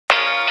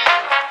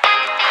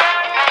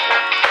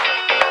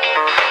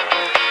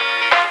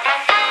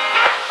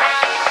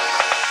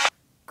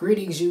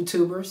Greetings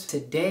YouTubers.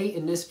 Today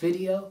in this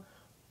video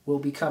we'll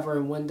be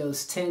covering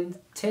Windows 10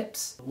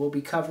 tips. We'll be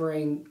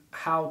covering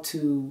how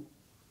to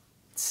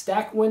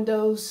stack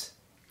windows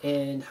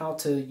and how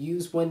to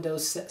use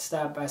windows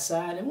side by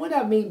side. And what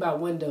I mean by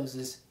windows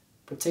is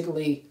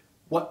particularly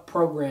what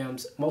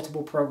programs,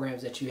 multiple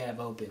programs that you have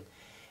open,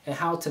 and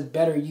how to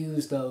better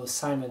use those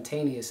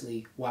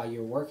simultaneously while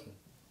you're working.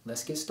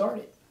 Let's get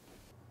started.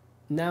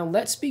 Now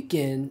let's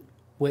begin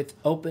with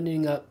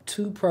opening up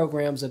two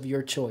programs of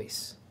your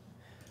choice.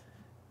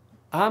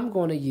 I'm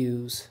going to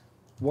use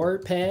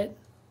WordPad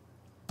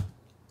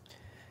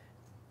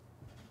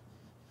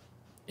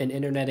and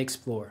Internet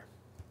Explorer.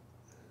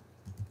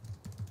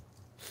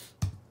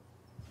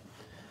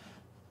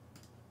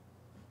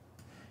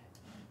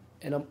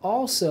 And I'm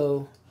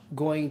also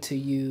going to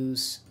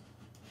use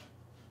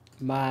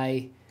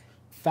my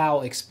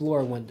File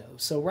Explorer window.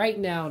 So right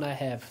now I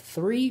have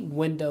 3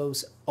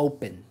 windows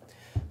open.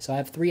 So I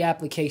have 3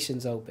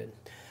 applications open.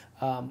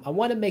 I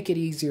want to make it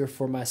easier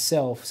for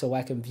myself so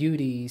I can view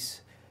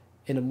these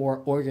in a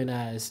more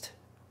organized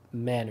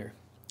manner.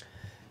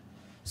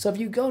 So if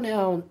you go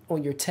down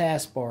on your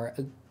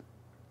taskbar,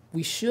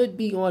 we should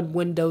be on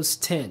Windows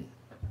 10.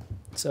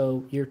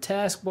 So your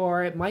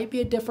taskbar, it might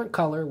be a different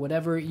color,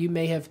 whatever you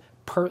may have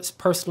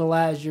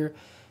personalized your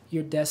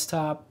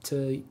desktop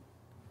to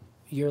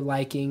your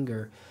liking,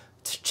 or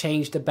to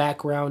change the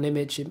background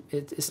image.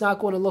 It's not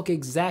going to look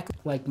exactly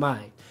like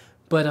mine.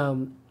 But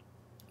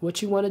what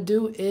you want to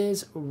do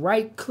is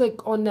right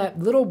click on that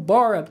little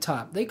bar up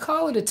top. They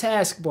call it a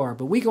taskbar,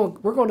 but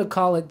we're going to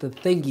call it the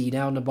thingy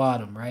down the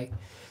bottom, right?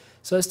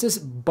 So it's this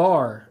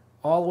bar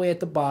all the way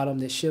at the bottom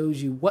that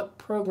shows you what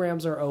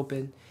programs are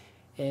open,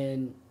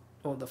 and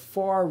on the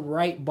far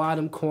right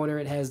bottom corner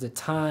it has the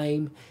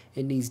time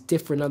and these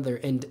different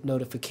other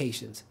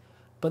notifications.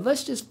 But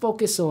let's just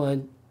focus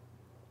on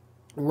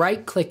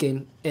right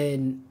clicking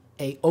in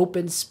a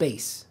open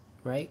space,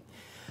 right?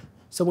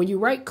 So when you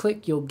right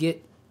click, you'll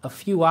get a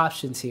few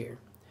options here.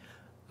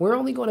 We're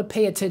only going to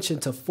pay attention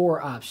to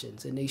 4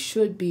 options, and they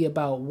should be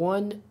about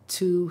 1,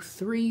 2,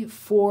 3,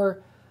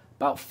 4,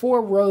 about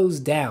 4 rows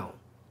down.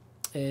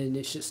 And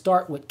it should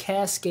start with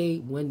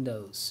Cascade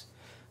Windows.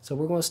 So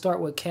we're going to start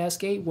with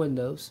Cascade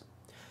Windows.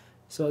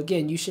 So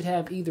again, you should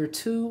have either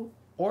 2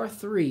 or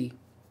 3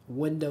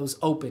 windows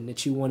open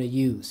that you want to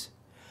use.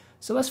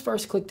 So let's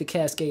first click the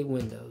Cascade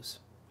Windows.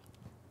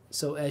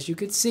 So as you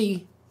can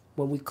see,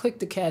 when we click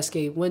the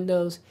Cascade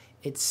Windows,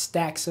 it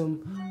stacks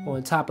them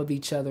on top of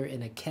each other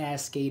in a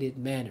cascaded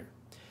manner.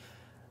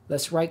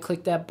 Let's right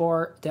click that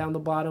bar down the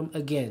bottom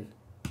again,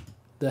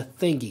 the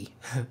thingy,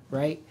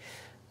 right?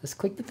 Let's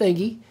click the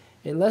thingy,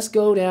 and let's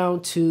go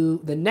down to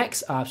the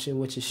next option,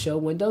 which is Show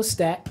Windows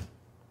Stack.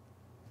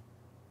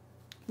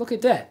 Look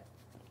at that.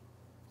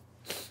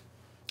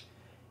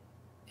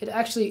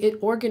 It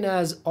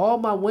organized all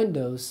my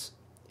windows,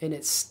 and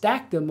it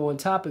stacked them on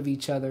top of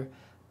each other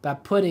by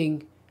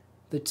putting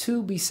the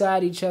 2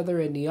 beside each other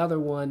and the other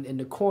one in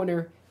the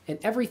corner, and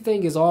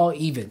everything is all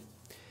even.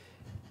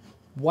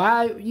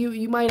 Why,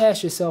 you might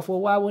ask yourself,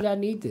 well, why would I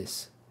need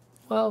this?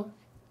 Well,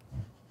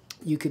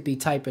 you could be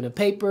typing a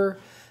paper,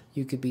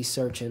 you could be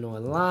searching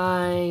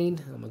online.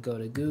 I'm gonna go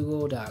to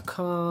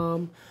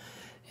google.com,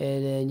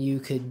 and then you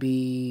could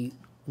be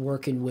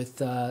working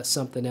with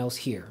something else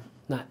here.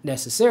 Not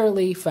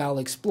necessarily File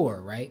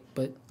Explorer, right?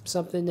 But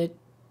something that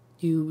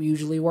you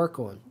usually work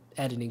on,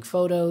 editing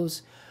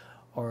photos,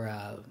 or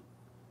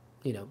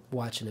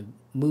watching a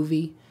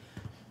movie.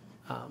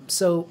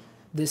 So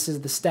this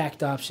is the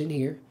stacked option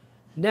here.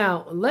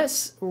 Now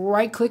let's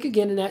right click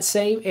again in that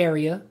same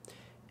area,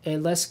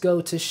 and let's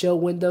go to Show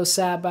Windows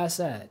Side by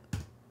Side.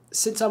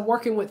 Since I'm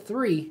working with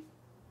 3,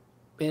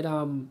 it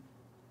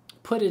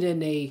put it in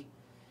the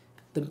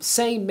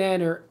same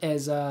manner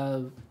as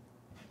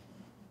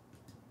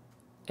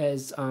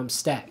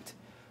stacked.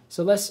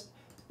 So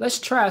let's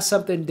try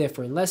something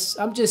different.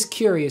 I'm just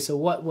curious of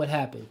what would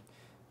happen.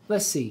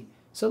 Let's see.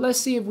 So let's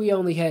see if we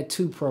only had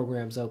 2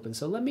 programs open.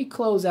 So let me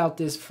close out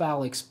this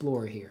File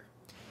Explorer here,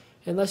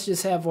 and let's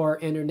just have our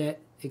Internet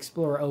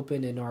Explorer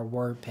open in our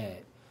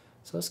WordPad.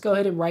 So let's go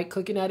ahead and right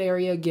click in that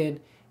area again,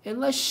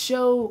 and let's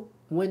show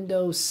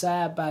Windows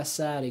side by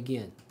side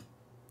again.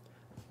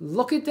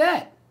 Look at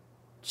that.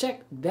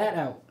 Check that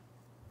out.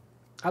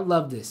 I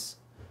love this.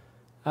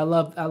 I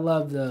love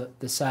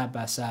the side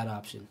by side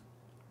option,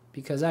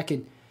 because I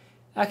could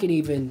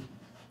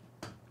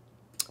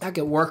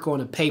work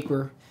on a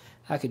paper.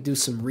 I could do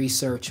some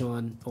research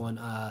on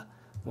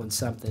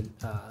something,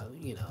 I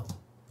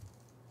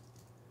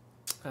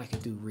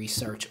could do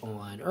research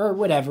on or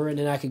whatever, and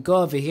then I could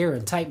go over here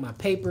and type my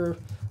paper,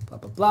 blah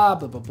blah blah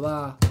blah blah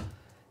blah,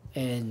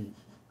 and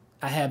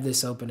I have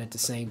this open at the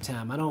same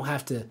time. I don't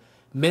have to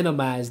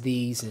minimize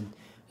these and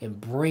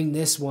bring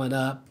this one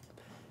up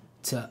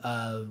to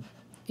I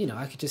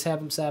could just have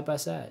them side by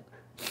side.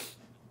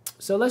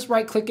 So let's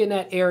right click in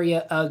that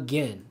area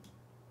again.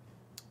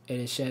 And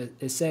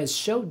it says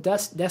Show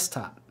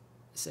Desktop.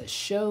 It says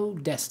Show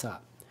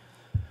Desktop.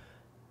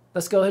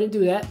 Let's go ahead and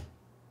do that.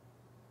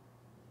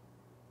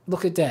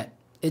 Look at that.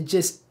 it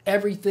just,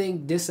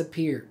 everything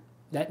disappeared.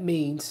 That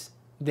means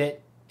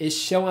that it's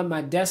showing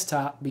my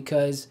desktop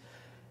because,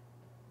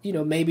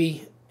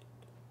 maybe,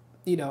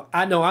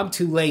 I know I'm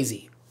too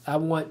lazy. I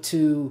don't want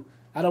to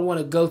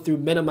go through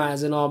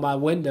minimizing all my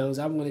windows.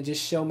 I want to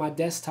just show my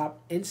desktop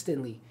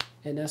instantly.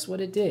 And that's what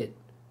it did.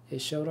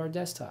 It showed our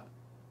desktop.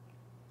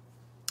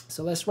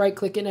 So let's right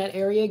click in that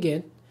area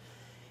again.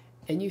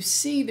 And you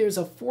see there's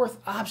a fourth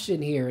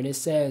option here, and it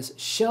says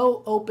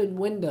show open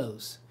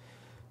windows.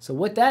 So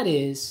what that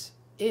is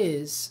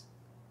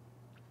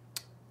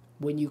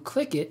when you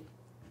click it,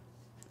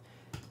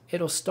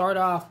 it'll start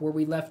off where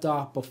we left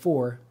off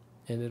before,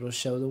 and it'll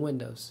show the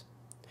windows.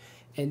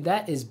 And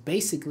that is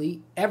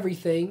basically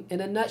everything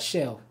in a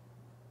nutshell.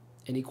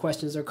 Any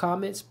questions or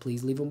comments,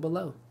 please leave them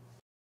below.